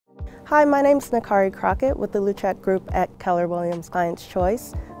Hi, my name is Nakari Crockett with the Luczak Group at Keller Williams Client's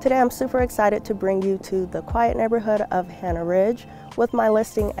Choice. Today I'm super excited to bring you to the quiet neighborhood of Hannah Ridge with my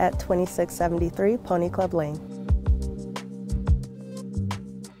listing at 2673 Pony Club Lane.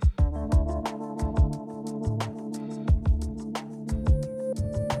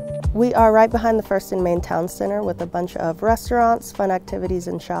 We are right behind the First and Main Town Center with a bunch of restaurants, fun activities,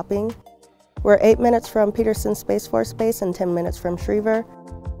 and shopping. We're 8 minutes from Peterson Space Force Base and 10 minutes from Schriever,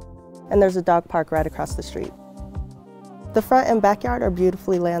 and there's a dog park right across the street. The front and backyard are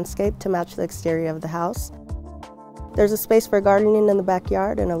beautifully landscaped to match the exterior of the house. There's a space for gardening in the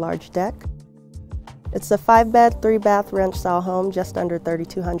backyard and a large deck. It's a 5-bed, 3-bath ranch-style home just under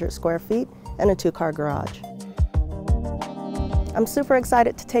 3,200 square feet and a 2-car garage. I'm super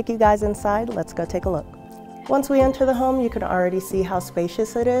excited to take you guys inside. Let's go take a look. Once we enter the home, you can already see how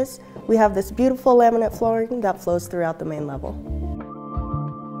spacious it is. We have this beautiful laminate flooring that flows throughout the main level.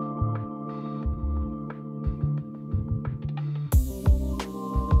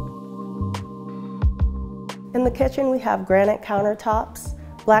 In the kitchen, we have granite countertops,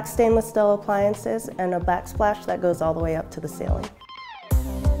 black stainless steel appliances, and a backsplash that goes all the way up to the ceiling.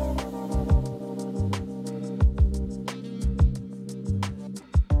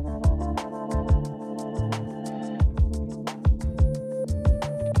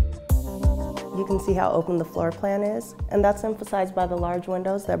 You can see how open the floor plan is, and that's emphasized by the large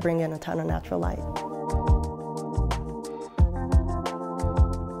windows that bring in a ton of natural light.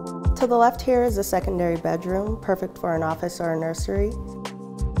 To the left here is a secondary bedroom, perfect for an office or a nursery.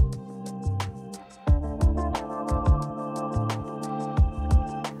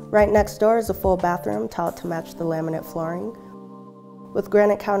 Right next door is a full bathroom tiled to match the laminate flooring. With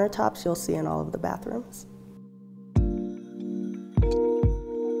granite countertops you'll see in all of the bathrooms.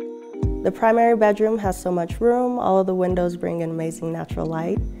 The primary bedroom has so much room, all of the windows bring in amazing natural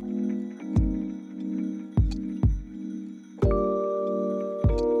light.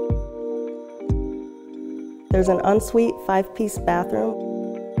 There's an ensuite 5-piece bathroom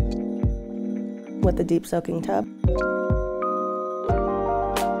with a deep soaking tub.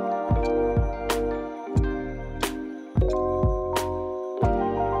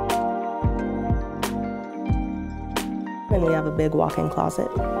 And we have a big walk-in closet.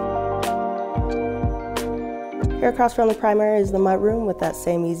 Here across from the primary is the mudroom with that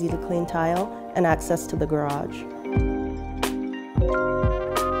same easy to clean tile and access to the garage.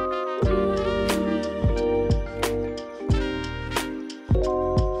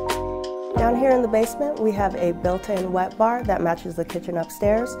 Down here in the basement, we have a built-in wet bar that matches the kitchen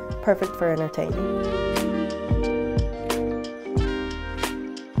upstairs, perfect for entertaining.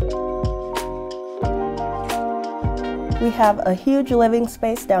 We have a huge living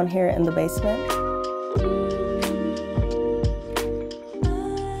space down here in the basement.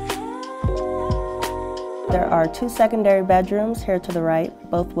 There are 2 secondary bedrooms here to the right,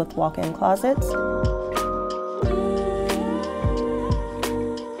 both with walk-in closets.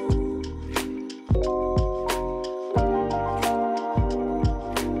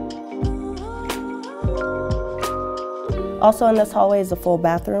 Also in this hallway is a full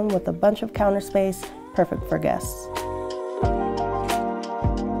bathroom with a bunch of counter space, perfect for guests.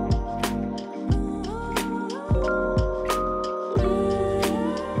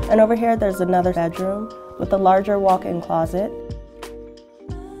 And over here there's another bedroom with a larger walk-in closet.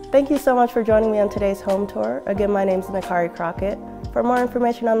 Thank you so much for joining me on today's home tour. Again, my name is Nakari Crockett. For more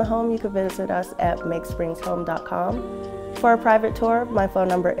information on the home, you can visit us at makespringshome.com. For a private tour, my phone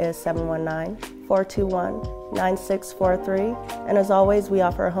number is 719-421-9643. And as always, we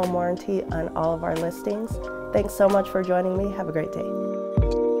offer a home warranty on all of our listings. Thanks so much for joining me. Have a great day.